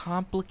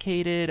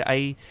complicated.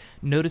 I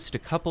noticed a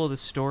couple of the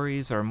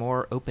stories are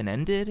more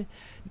open-ended.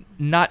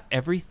 Not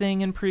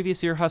everything in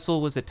previous Ear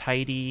Hustle was a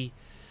tidy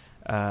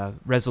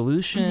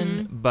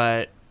resolution,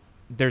 but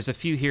there's a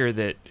few here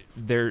that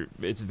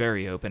it's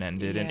very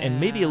open-ended and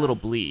maybe a little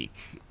bleak.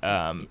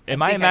 Am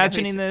I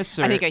imagining this?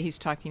 Or? I think he's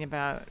talking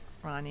about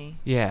Ronnie.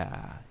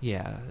 Yeah,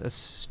 a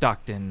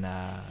Stockton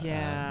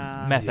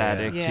meth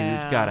addict who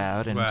Yeah. got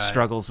out and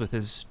struggles with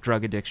his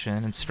drug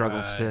addiction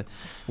and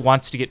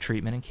wants to get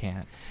treatment and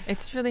can't.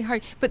 It's really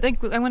hard. But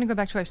I want to go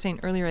back to what I was saying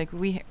earlier. Like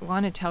we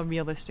want to tell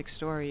realistic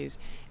stories,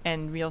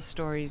 and real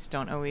stories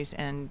don't always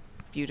end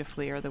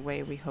beautifully or the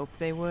way we hope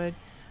they would.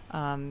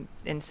 And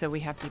so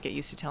we have to get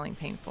used to telling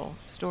painful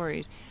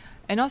stories.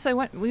 And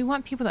also, we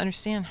want people to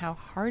understand how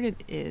hard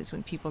it is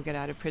when people get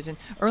out of prison.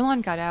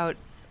 Earlonne got out,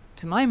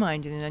 to my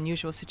mind, in an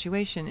unusual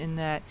situation in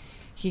that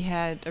he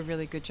had a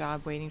really good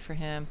job waiting for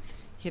him.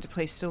 He had a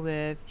place to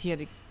live. He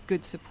had a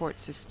good support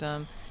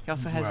system. He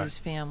also has his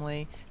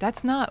family.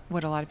 That's not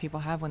what a lot of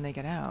people have when they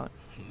get out.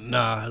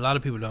 Nah, a lot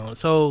of people don't.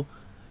 So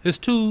it's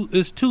two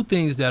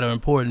things that are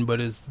important, but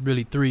it's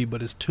really three,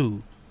 but it's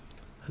two.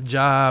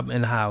 Job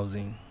and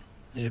housing.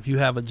 If you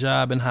have a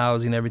job and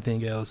housing,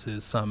 everything else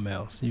is something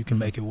else. You can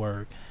make it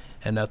work.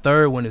 And the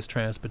third one is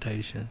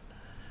transportation.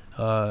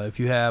 If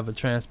you have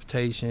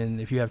transportation,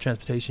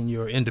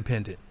 you're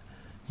independent.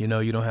 You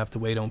don't have to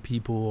wait on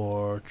people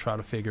or try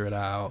to figure it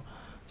out.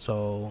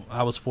 So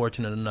I was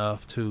fortunate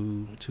enough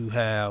to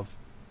have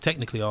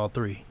technically all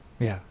three.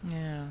 Yeah.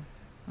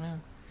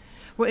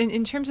 Well,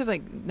 in terms of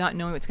like not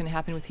knowing what's going to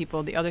happen with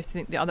people, the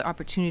other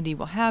opportunity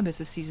we'll have as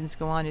the seasons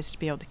go on is to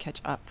be able to catch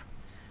up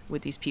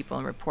with these people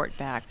and report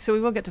back. So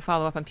we will get to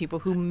follow up on people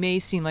who may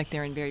seem like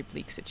they're in very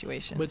bleak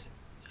situations. But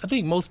I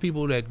think most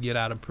people that get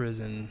out of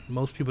prison,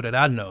 most people that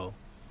I know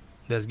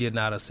that's getting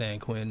out of San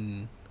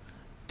Quentin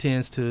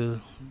tends to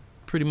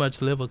pretty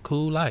much live a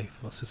cool life,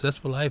 a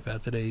successful life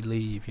after they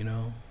leave,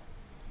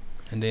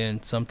 And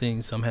then some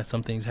things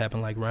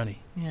happen like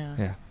Ronnie.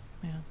 Yeah.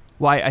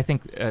 Well, I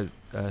think a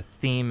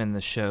theme in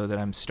the show that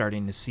I'm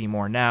starting to see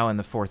more now in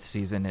the fourth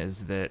season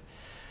is that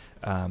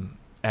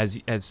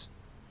as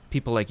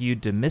people like you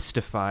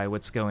demystify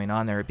what's going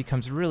on there, it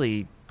becomes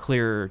really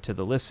clearer to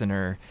the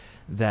listener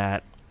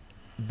that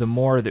the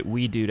more that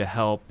we do to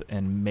help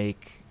and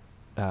make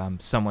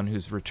someone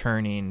who's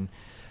returning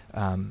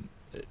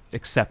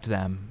accept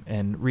them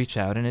and reach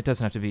out, and it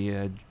doesn't have to be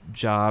a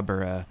job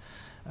or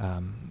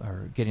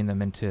getting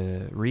them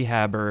into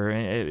rehab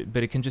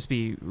but it can just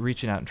be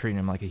reaching out and treating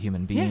them like a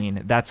human being.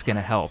 Yeah. That's going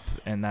to help,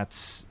 and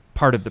that's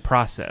part of the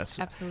process.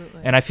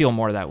 Absolutely. And I feel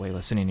more that way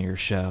listening to your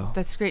show.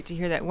 That's great to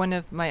hear that. One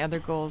of my other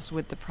goals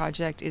with the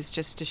project is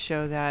just to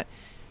show that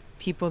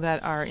people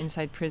that are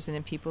inside prison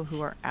and people who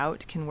are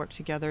out can work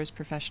together as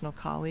professional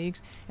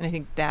colleagues. And I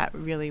think that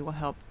really will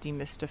help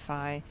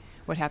demystify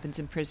what happens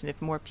in prison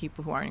if more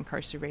people who aren't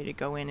incarcerated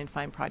go in and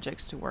find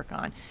projects to work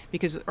on.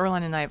 Because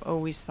Earlonne and I have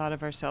always thought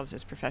of ourselves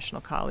as professional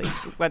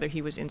colleagues, whether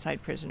he was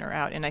inside prison or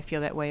out. And I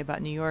feel that way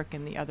about New York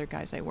and the other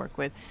guys I work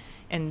with.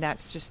 And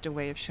that's just a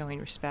way of showing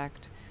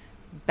respect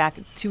back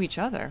to each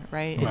other,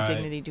 right? And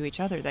dignity to each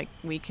other, that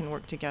we can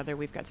work together.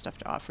 We've got stuff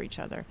to offer each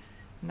other.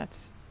 And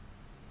that's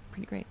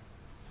pretty great.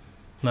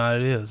 No,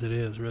 it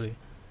is really.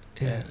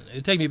 Yeah. And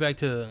it take me back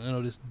to,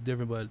 this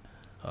different, but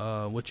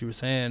what you were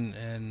saying,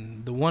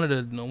 and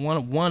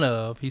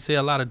he said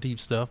a lot of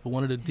deep stuff, but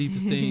one of the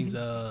deepest things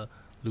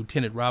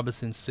Lieutenant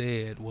Robinson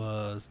said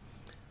was,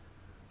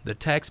 the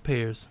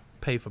taxpayers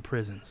pay for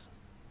prisons,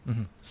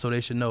 so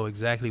they should know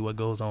exactly what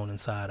goes on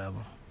inside of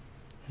them.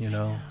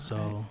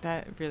 So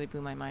that really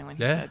blew my mind when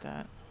he said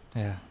that.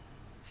 Yeah,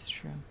 it's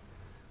true.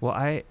 Well,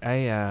 I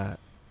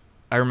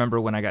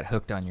remember when I got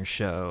hooked on your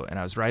show, and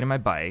I was riding my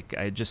bike.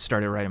 I had just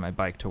started riding my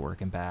bike to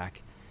work and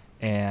back,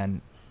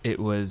 and it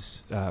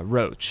was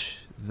Roach,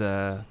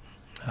 in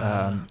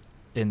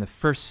the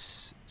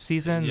first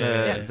season,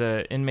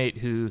 the inmate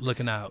who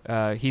looking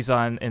out. He's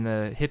on in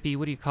the hippie.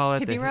 What do you call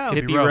it? Hippie Row.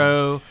 Hippie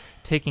Row,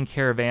 taking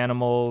care of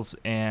animals,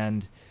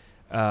 and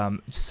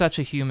such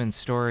a human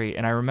story.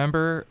 And I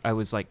remember I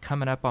was like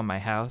coming up on my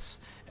house,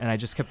 and I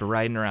just kept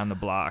riding around the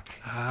block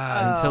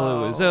until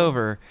it was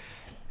over.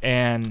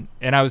 And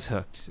I was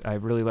hooked. I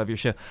really love your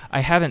show.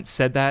 I haven't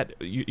said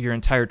that your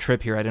entire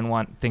trip here. I didn't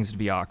want things to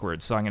be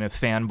awkward, so I'm going to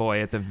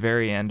fanboy at the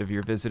very end of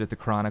your visit at the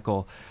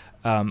Chronicle.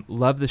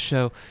 Love the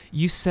show.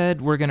 You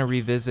said we're going to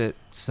revisit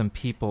some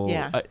people.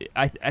 Yeah.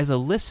 I as a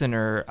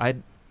listener,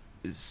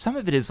 some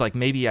of it is like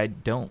maybe I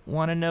don't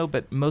want to know,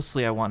 but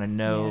mostly I want to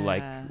know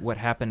like what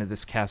happened to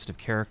this cast of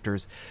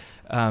characters.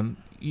 We'll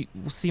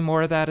see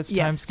more of that as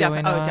time's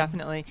going on. Oh,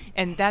 definitely.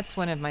 And that's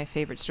one of my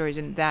favorite stories.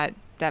 And that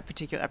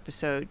particular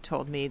episode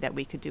told me that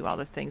we could do all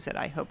the things that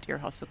I hoped Ear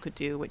Hustle could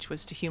do, which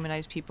was to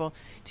humanize people,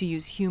 to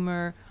use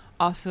humor,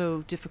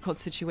 also difficult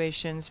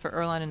situations, for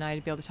Earlonne and I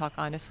to be able to talk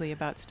honestly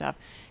about stuff.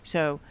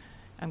 So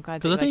I'm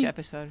glad that you liked the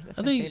episode.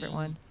 That's my favorite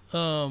one.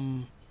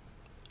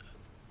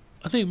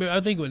 I think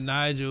with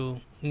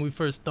Nigel, when we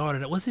first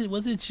started, was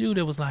it you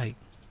that was like,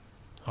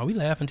 are we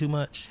laughing too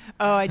much?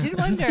 Oh, I did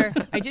wonder.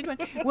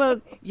 Well,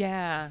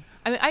 yeah.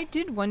 I mean, I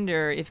did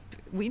wonder if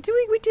we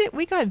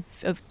got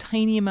a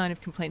tiny amount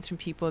of complaints from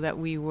people that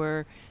we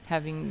were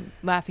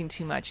laughing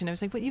too much, and I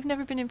was like, "But you've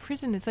never been in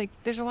prison. It's like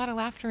there's a lot of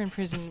laughter in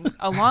prison,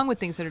 along with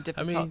things that are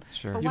difficult." I mean,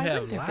 sure. But you why have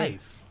wouldn't there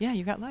life. be? Yeah,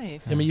 you got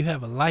life. I mean, you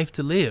have a life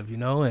to live,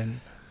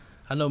 and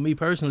I know me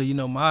personally.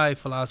 My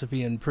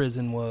philosophy in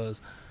prison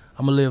was,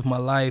 I'm going to live my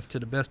life to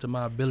the best of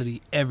my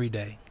ability every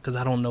day, because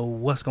I don't know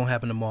what's going to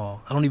happen tomorrow.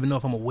 I don't even know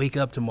if I'm going to wake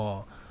up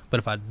tomorrow. But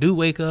if I do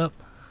wake up,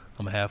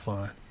 I'm going to have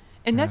fun.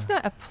 And that's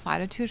not a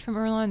platitude from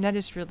Earlonne. That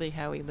is really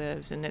how he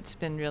lives. And it's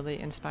been really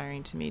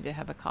inspiring to me to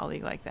have a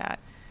colleague like that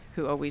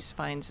who always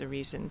finds a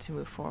reason to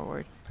move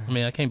forward. I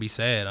mean, I can't be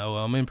sad.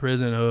 I'm in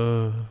prison. I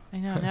know.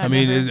 No, I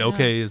mean,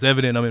 it's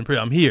evident I'm in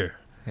prison. I'm here.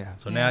 Yeah.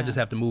 So now I just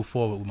have to move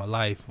forward with my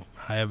life,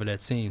 however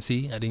that seems.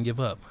 See, I didn't give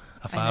up.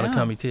 I filed a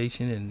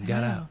commutation and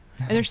got out.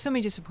 And there's so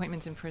many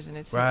disappointments in prison.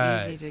 It's so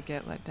easy to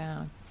get let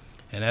down.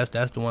 And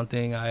that's the one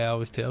thing I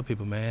always tell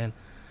people, man.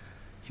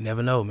 You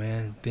never know,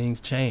 man.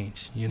 Things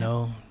change,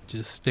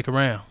 Just stick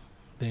around.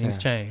 Things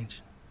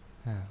change.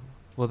 Yeah.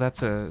 Well,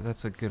 that's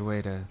a good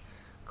way to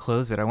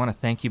close it. I want to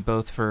thank you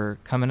both for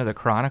coming to the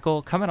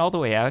Chronicle, coming all the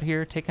way out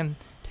here, taking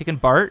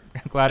Bart.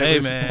 I'm glad it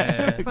was man.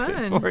 So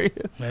fun for you.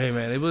 Hey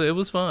man, it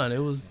was fun. It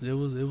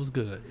was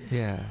good.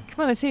 Yeah.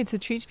 Come on, let's say it's a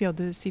treat to be able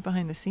to see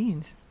behind the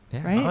scenes.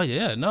 Yeah. Right? Oh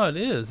yeah, no, it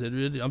is. It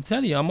really, I'm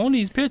telling you, I'm on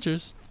these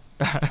pictures.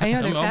 I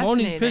know, I'm on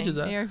these pictures.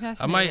 They are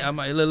fascinating. I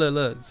might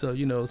look. So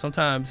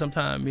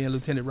sometime me and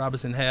Lieutenant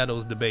Robinson had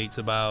those debates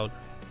about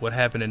what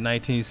happened in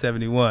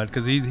 1971,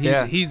 because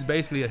he's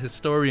basically a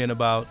historian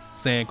about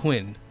San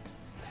Quentin,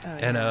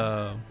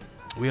 and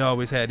we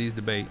always had these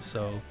debates.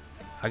 So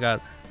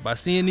by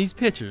seeing these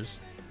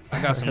pictures,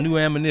 I got some new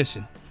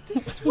ammunition.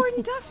 This is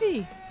Warden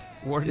Duffy.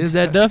 Is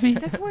that Duffy?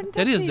 That's Warden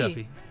Duffy. That is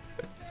Duffy.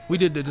 We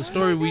did the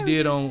story we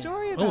did on.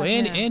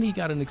 And and he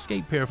got an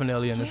escape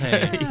paraphernalia in his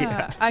hand.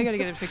 Yeah. I gotta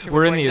get a picture.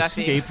 We're in the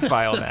Duffy. escape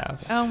file now.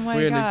 Oh my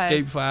We're god. in the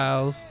escape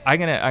files. We're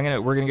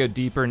gonna go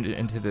deeper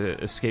into the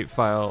escape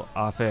file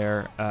off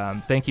air.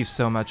 Thank you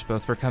so much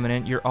both for coming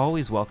in. You're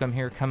always welcome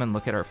here. Come and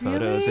look at our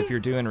photos. Really? If you're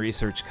doing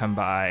research, come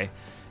by,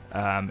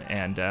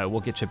 and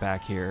we'll get you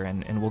back here,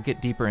 and we'll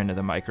get deeper into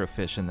the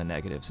microfiche and the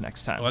negatives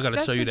next time. Oh, I got to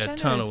That's show you so that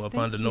generous. tunnel up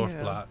Thank under you. North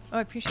Block. Oh,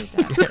 I appreciate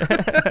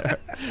that.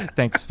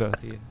 Thanks both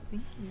of you.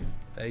 Thank you.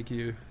 Thank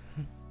you.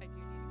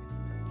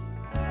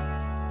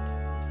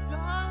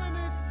 Darling,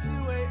 it's 2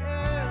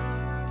 a.m.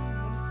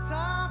 and it's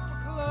time for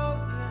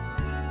closing.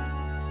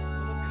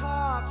 The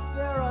cops,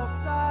 they're all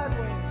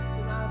sideways,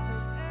 and I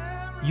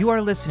think You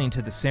are listening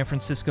to the San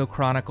Francisco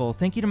Chronicle.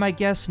 Thank you to my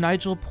guests,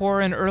 Nigel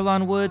Poor and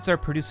Earlonne Woods. Our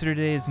producer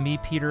today is me,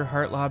 Peter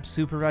Hartlaub.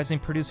 Supervising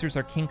producers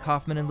are King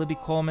Kaufman and Libby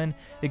Coleman.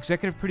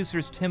 Executive producer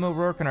is Tim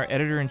O'Rourke, and our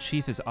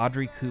editor-in-chief is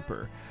Audrey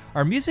Cooper.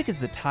 Our music is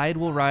The Tide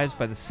Will Rise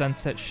by the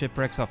Sunset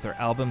Shipwrecks off their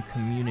album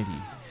Community.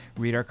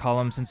 Read our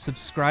columns and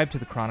subscribe to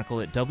The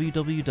Chronicle at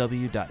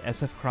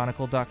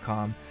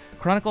www.sfchronicle.com.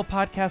 Chronicle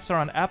podcasts are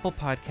on Apple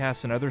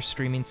Podcasts and other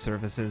streaming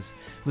services.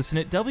 Listen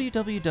at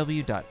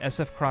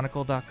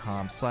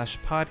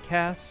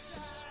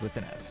www.sfchronicle.com/podcasts with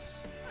an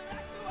S.